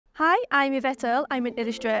Hi, I'm Yvette Earl. I'm an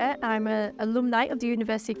illustrator. I'm an alumni of the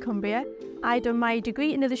University of Cumbria. I done my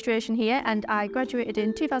degree in illustration here and I graduated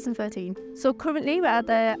in 2013. So currently we're at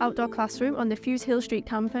the outdoor classroom on the Fusehill Street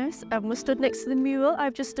campus and we're stood next to the mural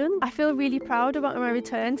I've just done. I feel really proud about my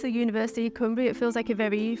return to the University of Cumbria. It feels like a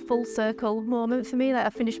very full circle moment for me. Like I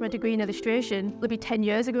finished my degree in illustration, it'll be 10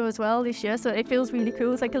 years ago as well this year, so it feels really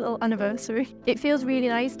cool. It's like a little anniversary. It feels really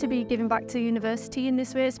nice to be giving back to the university in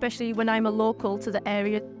this way, especially when I'm a local to the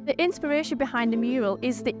area. The inspiration behind the mural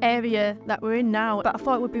is the area that we're in now, but I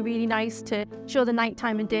thought it would be really nice to show the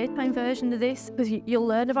nighttime and daytime version of this, because you'll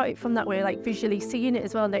learn about it from that way, like visually seeing it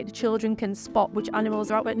as well, like the children can spot which animals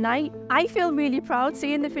are out at night. I feel really proud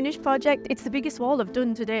seeing the finished project. It's the biggest wall I've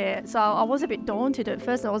done today, so I was a bit daunted at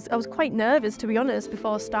first. I was quite nervous, to be honest,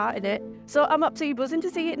 before starting it. So I'm absolutely buzzing to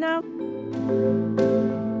see it now.